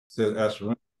Says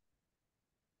astronaut.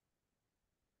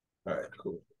 All right,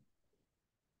 cool.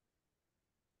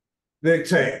 Big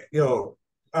Tank, yo.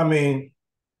 I mean,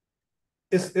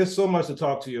 it's so much to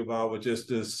talk to you about with just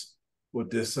this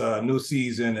new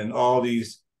season and all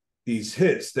these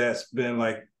hits that's been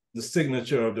like the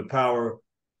signature of the Power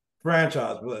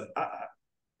franchise. But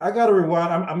I got to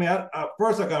rewind.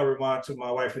 First I got to rewind to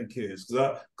my wife and kids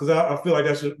because I feel like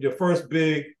that's your first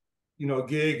big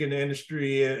gig in the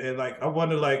industry, and like I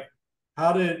wonder like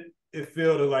how did it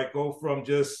feel to like go from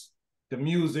just the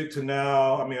music to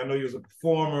now? I mean, I know you was a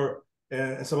performer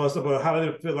and some other stuff, but how did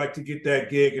it feel like to get that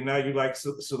gig and now you like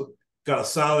so got a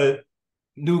solid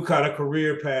new kind of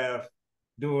career path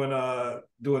doing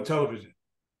television?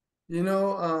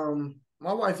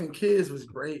 My wife and kids was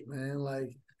great, man.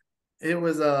 Like it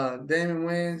was Damon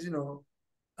Wayans,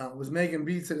 was making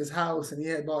beats at his house and he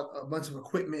had bought a bunch of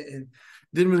equipment and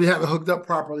didn't really have it hooked up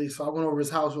properly. So I went over his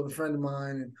house with a friend of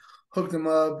mine and hooked him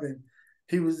up and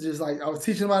he was just like, I was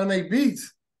teaching him how to make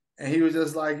beats. And he was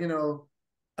just like,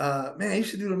 man, you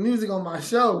should do the music on my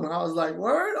show. And I was like,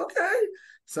 word, okay.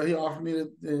 So he offered me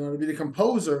to be the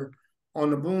composer on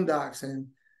the Boondocks and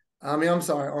I'm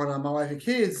sorry, on My Wife and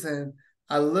Kids. And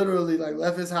I literally like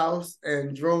left his house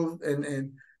and drove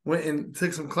and went and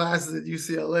took some classes at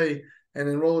UCLA and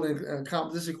enrolled in a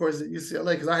composition course at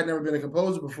UCLA because I had never been a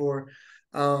composer before.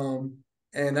 And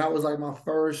that was like my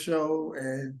first show.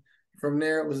 And from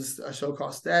there, it was a show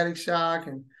called Static Shock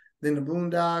and then the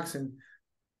Boondocks. And,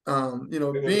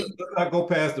 being. Let's not go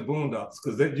past the Boondocks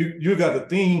because you got the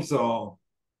theme song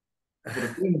for the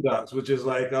Boondocks, which is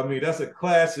like, I mean, that's a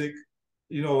classic,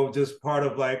 just part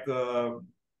of like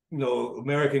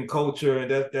American culture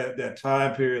and that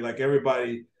time period. Like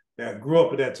everybody that grew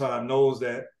up at that time knows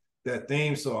that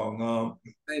theme song.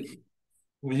 Thank you.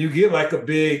 When you get like a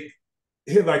big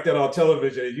hit like that on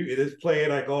television, it is playing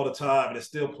like all the time, and it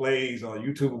still plays on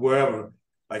YouTube or wherever.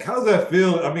 Like, how does that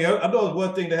feel? I mean, I know it's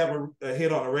one thing to have a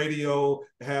hit on the radio,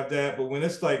 to have that, but when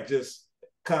it's like just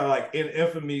kind of like in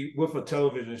infamy with a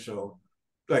television show,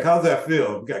 like how does that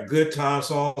feel? We got good time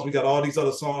songs, we got all these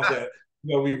other songs that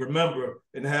we remember,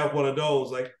 and have one of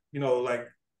those, like like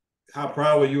how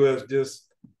proud were you as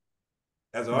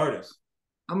an artist?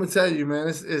 I'm gonna tell you, man,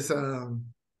 it's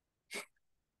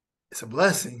a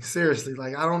blessing, seriously.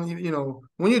 Like I don't even,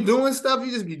 when you're doing stuff,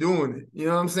 you just be doing it. You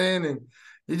know what I'm saying? And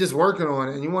you're just working on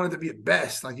it and you want it to be the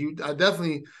best. Like I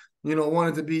definitely,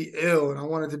 wanted to be ill and I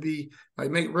wanted to be like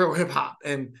make real hip hop.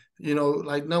 And,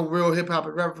 like no real hip hop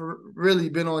had ever really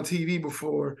been on TV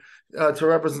before to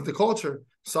represent the culture.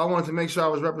 So I wanted to make sure I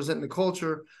was representing the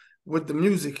culture with the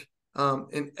music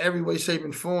in every way, shape,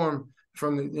 and form,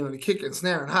 from the kick and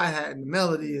snare and hi-hat and the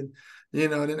melody and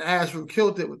then Ashrew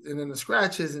killed it and then the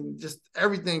scratches and just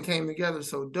everything came together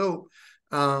so dope.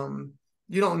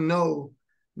 You don't know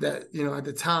that, at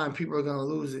the time people are gonna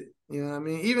lose it. You know what I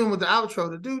mean? Even with the outro,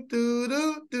 the do do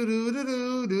do do do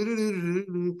do do do do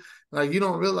do, like you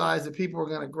don't realize that people are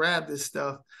gonna grab this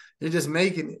stuff. You're just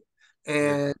making it.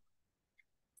 Yeah.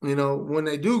 And when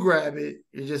they do grab it,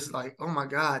 you're just like, oh my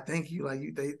God, thank you. Like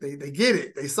they get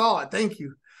it. They saw it. Thank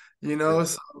you. Yeah.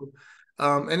 So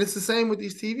and it's the same with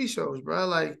these TV shows, bro.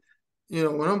 Like,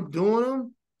 when I'm doing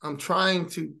them, I'm trying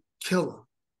to kill them,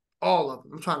 all of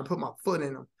them. I'm trying to put my foot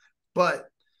in them, but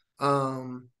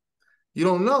um, you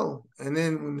don't know. And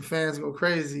then when the fans go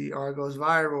crazy or it goes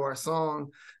viral, or a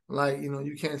song like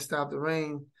you can't stop the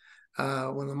rain,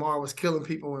 when Lamar was killing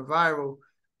people went viral.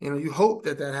 You hope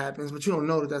that happens, but you don't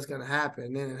know that that's gonna happen.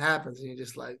 And then it happens, and you're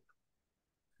just like,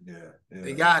 Yeah, they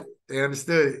yeah. got it, they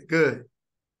understood it, good.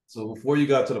 So before you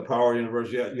got to the Power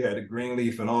Universe, you had the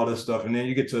Greenleaf and all this stuff, and then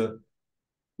you get the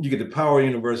Power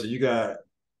Universe. You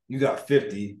got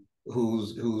 50,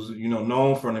 who's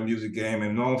known for the music game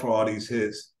and known for all these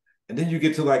hits, and then you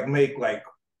get to like make like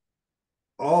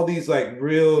all these like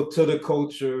real to the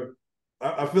culture.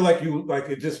 I feel like you like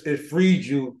it freed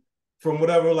you from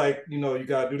whatever like you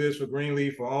got to do this for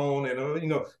Greenleaf or OWN and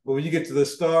but when you get to the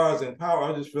Starz and Power,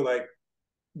 I just feel like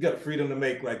you got the freedom to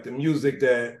make like the music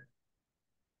that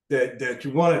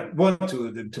you want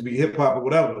to be hip hop or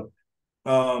whatever.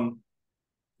 Um,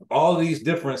 all these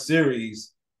different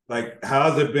series, like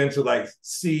how's it been to like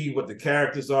see what the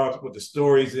characters are, what the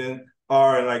stories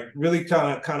are, and like really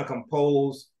kind of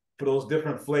compose for those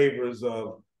different flavors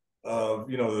of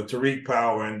the Tariq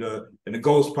power and the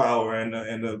Ghost power and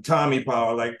the Tommy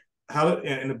power, like how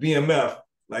and the BMF,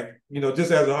 like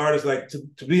just as an artist, like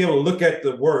to be able to look at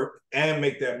the work and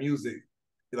make that music,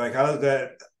 like how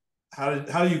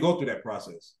do you go through that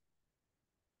process?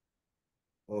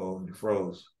 Oh, you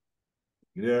froze.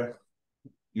 You there?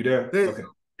 You there? There you Okay. go.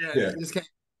 Yeah, Yeah. you just can't.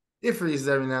 It freezes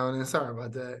every now and then. Sorry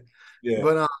about that. Yeah.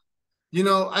 But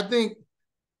I think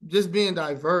just being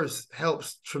diverse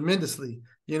helps tremendously.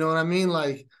 You know what I mean?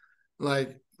 Like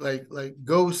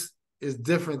Ghost is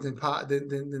different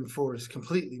than Forrest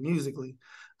completely musically.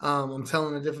 I'm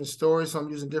telling a different story, so I'm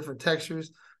using different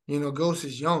textures. Ghost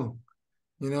is young.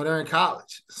 They're in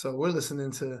college, so we're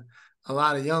listening to a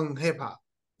lot of young hip hop.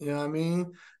 You know what I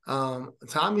mean?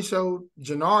 Tommy showed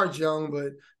Jannard's young,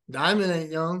 but Diamond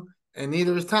ain't young, and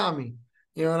neither is Tommy.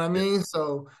 You know what I mean?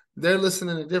 So they're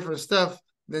listening to different stuff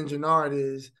than Jannard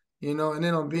is. And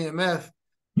then on BMF,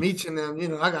 Meech and them,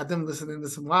 I got them listening to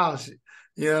some wild shit.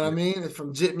 You know what I mean? And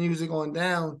from Jit music on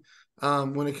down,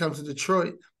 when it comes to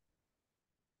Detroit.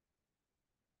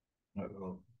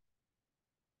 Uh-oh.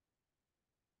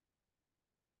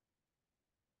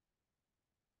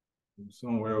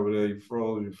 Somewhere over there, you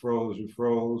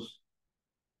froze.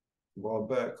 Ball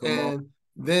back, come on. And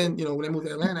then, when they moved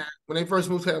to Atlanta, when they first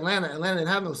moved to Atlanta didn't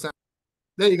have no sound.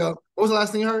 There you go. What was the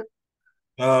last thing you heard?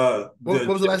 What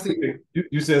was the last thing?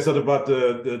 You said something about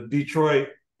the Detroit,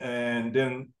 and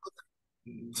then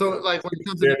so like when it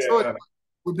comes to Detroit,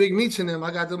 with Big Meech and them,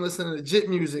 I got them listening to Jit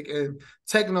music and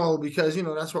techno because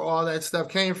that's where all that stuff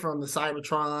came from, the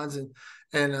Cybertrons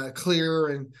and Clear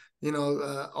and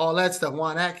all that stuff,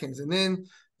 Juan Atkins. And then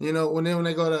when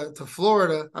they go to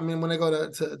Florida, when they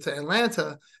go to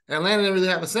Atlanta didn't really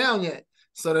have a sound yet.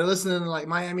 So they're listening to like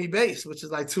Miami bass, which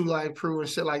is like Two Live Crew and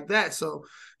shit like that. So,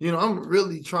 I'm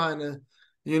really trying to,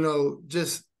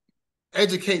 just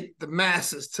educate the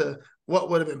masses to what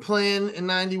would have been playing in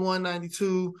 91,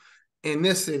 92 in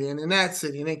this city and in that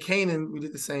city. And in Canaan, we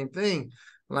did the same thing.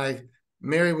 Like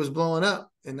Mary was blowing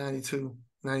up in 92,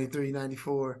 93,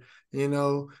 94.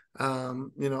 All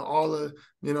the,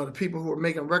 the people who were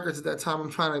making records at that time,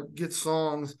 I'm trying to get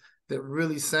songs that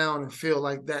really sound and feel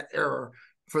like that era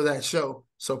for that show.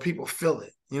 So people feel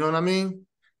it. You know what I mean?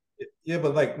 Yeah,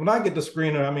 but like when I get the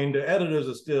screener, the editors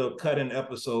are still cutting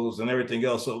episodes and everything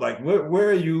else. So like, where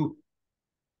are you?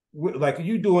 Like, are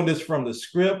you doing this from the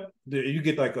script? Do you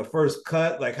get like a first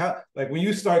cut? Like when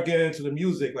you start getting into the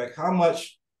music, like how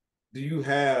much do you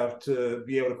have to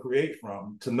be able to create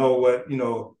from to know what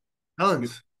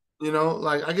Tons.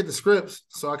 Like I get the scripts,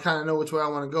 so I kind of know which way I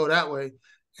want to go that way.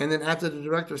 And then after the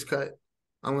director's cut,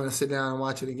 I'm gonna sit down and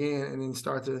watch it again, and then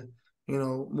start to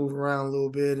move around a little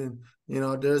bit. And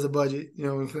there's a budget. You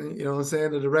know what I'm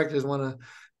saying? The directors want to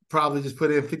probably just put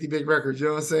in 50 big records. You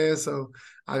know what I'm saying? So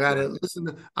I gotta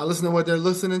listen. I listen to what they're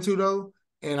listening to though,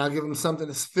 and I give them something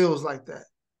that feels like that.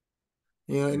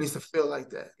 It needs to feel like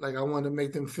that. Like I wanted to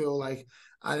make them feel like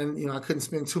I didn't. I couldn't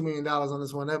spend $2 million on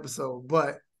this one episode,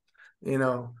 but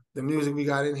the music we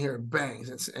got in here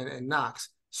bangs and knocks.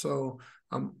 So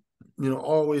I'm,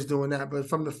 always doing that. But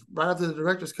from right after the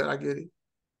director's cut, I get it,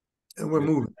 and we're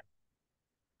moving.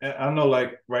 And I know,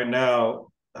 like right now,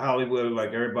 Hollywood,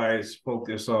 like everybody's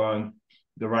focused on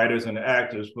the writers and the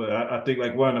actors, but I think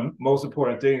like one of the most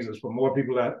important things is for more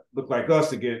people that look like us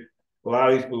to get a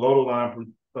lot of these below the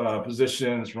line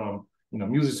positions, from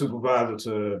music supervisor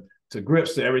to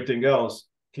grips to everything else.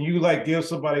 Can you like give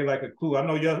somebody like a clue? I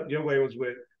know your way was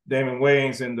with Damon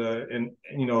Wayans in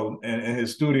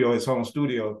his studio, his home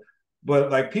studio,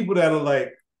 but like people that are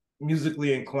like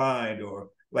musically inclined, or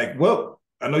like what,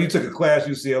 I know you took a class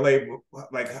UCLA,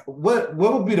 but like what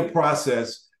would be the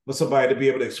process for somebody to be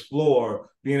able to explore,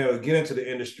 being able to get into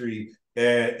the industry,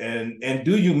 and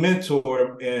do you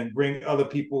mentor and bring other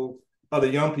people, other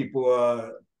young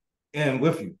people in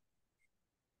with you?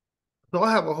 So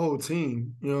I have a whole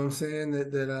team, you know what I'm saying,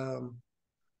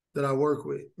 that I work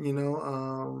with.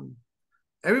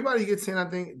 Everybody gets in, I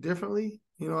think, differently.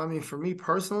 For me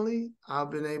personally,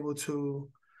 I've been able to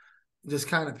just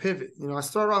kind of pivot. I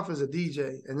started off as a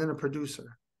DJ and then a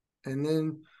producer. And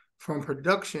then from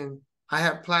production, I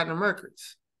had platinum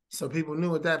records. So people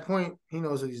knew at that point, he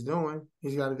knows what he's doing.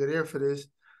 He's got a good ear for this.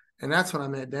 And that's when I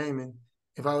met Damon.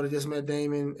 If I would have just met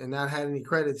Damon and not had any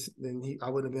credits, then I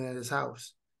wouldn't have been at his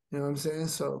house. You know what I'm saying?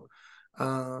 So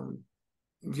having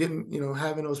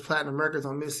those platinum records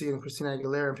on Missy and Christina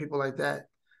Aguilera and people like that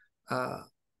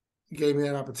gave me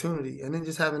that opportunity. And then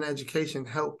just having education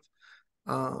helped.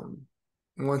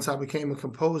 Once I became a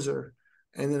composer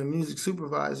and then a music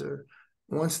supervisor,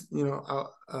 once like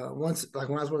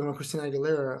when I was working on Christina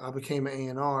Aguilera, I became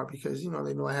an A&R because they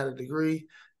knew I had a degree,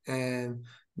 and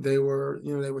they were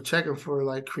checking for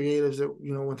like creatives that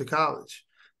went to college.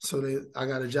 So I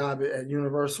got a job at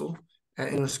Universal, at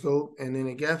Interscope, and then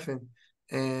at Geffen.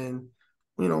 And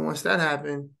once that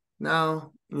happened,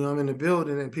 now I'm in the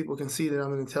building and people can see that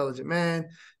I'm an intelligent man.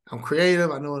 I'm creative.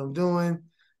 I know what I'm doing.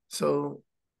 So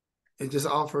it just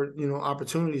offered,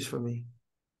 opportunities for me.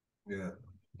 Yeah.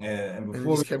 And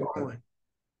before we kept going.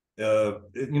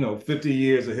 50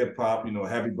 years of hip hop,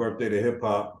 happy birthday to hip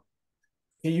hop.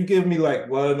 Can you give me like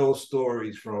one of those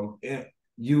stories from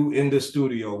you in the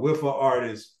studio with an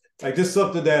artist, like just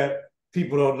something that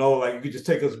people don't know? Like you could just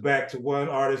take us back to one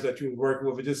artist that you were working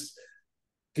with, and just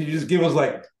can you just give us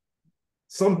like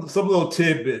some little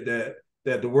tidbit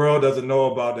that the world doesn't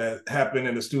know about that happened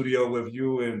in the studio with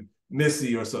you and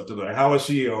Missy or something? Like how is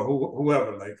she or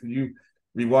whoever? Like can you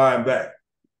rewind back?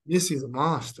 Missy's a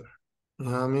monster. You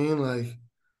know what I mean? Like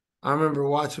I remember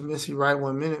watching Missy write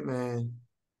 1 minute, man.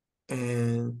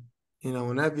 And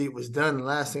when that beat was done, the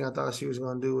last thing I thought she was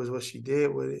gonna do was what she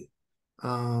did with it.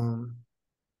 Um,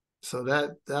 so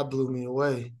that blew me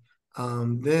away.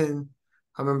 Then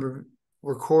I remember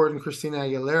recording Christina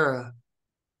Aguilera,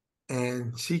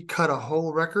 and she cut a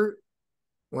whole record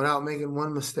without making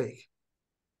one mistake.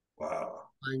 Wow.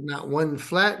 Like not one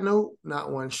flat note,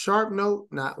 not one sharp note,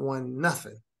 not one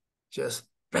nothing. Just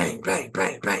bang, bang,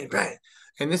 bang, bang, bang.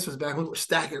 And this was back when we were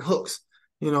stacking hooks,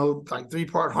 like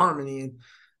 3-part harmony and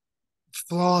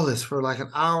flawless for like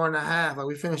an hour and a half. Like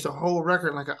we finished the whole record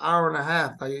in like an hour and a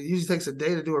half. Like it usually takes a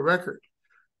day to do a record.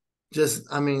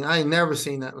 I ain't never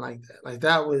seen nothing like that. Like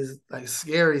that was like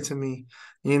scary to me,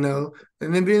 And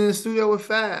then being in the studio with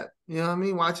Fab, you know what I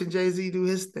mean? Watching Jay-Z do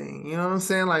his thing, you know what I'm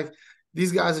saying? Like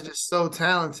these guys are just so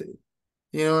talented.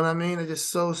 You know what I mean? They're just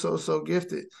so, so, so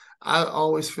gifted. I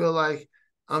always feel like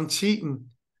I'm cheating.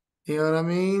 You know what I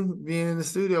mean? Being in the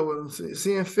studio with them,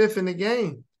 seeing Fifth in the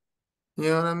game. You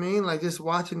know what I mean? Like just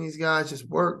watching these guys just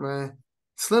work, man.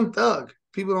 Slim Thug.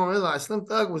 People don't realize Slim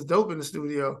Thug was dope in the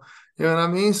studio. You know what I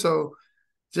mean? So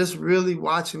just really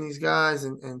watching these guys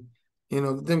and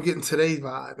them getting today's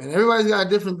vibe. And everybody's got a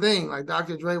different thing. Like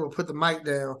Dr. Dre will put the mic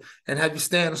down and have you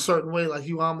stand a certain way like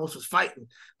you almost was fighting,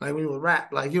 like when you would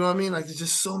rap. Like, you know what I mean? Like there's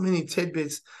just so many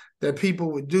tidbits that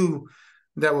people would do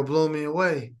that would blow me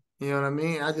away. You know what I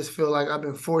mean? I just feel like I've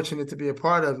been fortunate to be a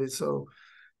part of it. So,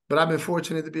 but I've been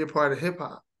fortunate to be a part of hip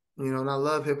hop, and I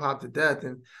love hip hop to death.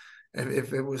 And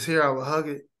if it was here, I would hug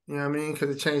it. You know what I mean?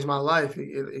 Because it changed my life.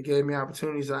 It gave me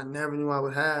opportunities that I never knew I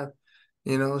would have.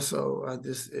 So I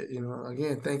just,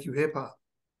 again, thank you, hip hop.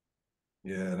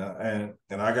 Yeah,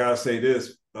 and I gotta say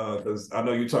this because I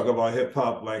know you talk about hip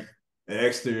hop like an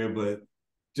exterior, but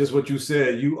just what you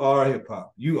said, you are hip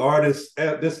hop. You are this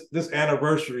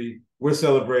anniversary. We're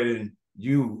celebrating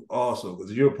you also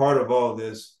because you're a part of all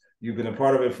this. You've been a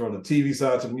part of it from the TV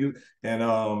side to mute, and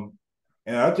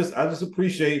I just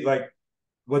appreciate like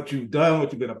what you've done,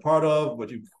 what you've been a part of, what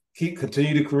you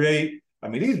continue to create. I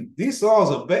mean, these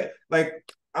songs are like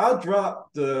I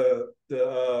dropped the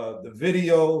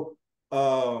video.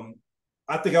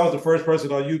 I think I was the first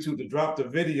person on YouTube to drop the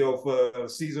video for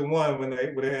season one when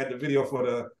they had the video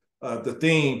for the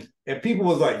theme, and people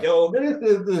was like, "Yo,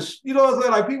 this, you know what I'm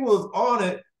saying?" Like people was on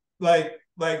it,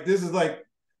 like this is like.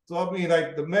 So I mean,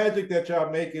 like the magic that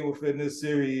y'all making within this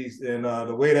series, and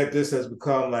the way that this has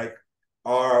become like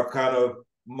our kind of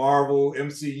Marvel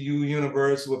MCU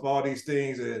universe with all these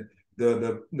things, and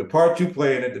the part you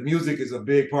play in it, the music is a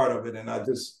big part of it, and I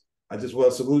just want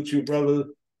to salute you, brother.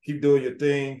 Keep doing your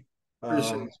thing.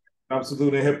 Appreciate Um, it. I'm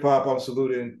saluting hip hop. I'm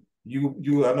saluting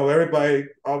you. I know everybody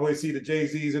always see the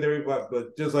Jay-Z's and everybody,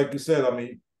 but just like you said, I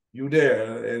mean, you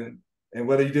there, and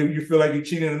whether you feel like you're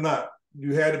cheating or not,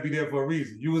 you had to be there for a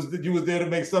reason. You was there to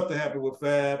make something happen with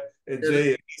Fab and Yeah, Jay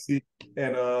and DC,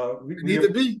 and I need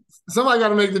the beat. Somebody got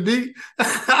to make the beat.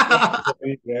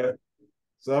 yeah.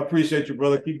 So I appreciate you,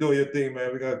 brother. Keep doing your thing,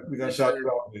 man. We gonna shout Appreciate you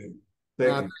it. out, man.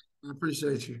 Thank Nah, you. I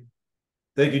appreciate you.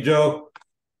 Thank you, Joe.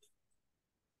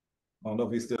 I don't know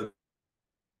if he's still.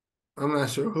 I'm not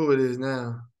sure who it is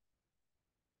now.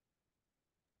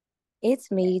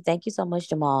 It's me. Thank you so much,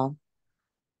 Jamal.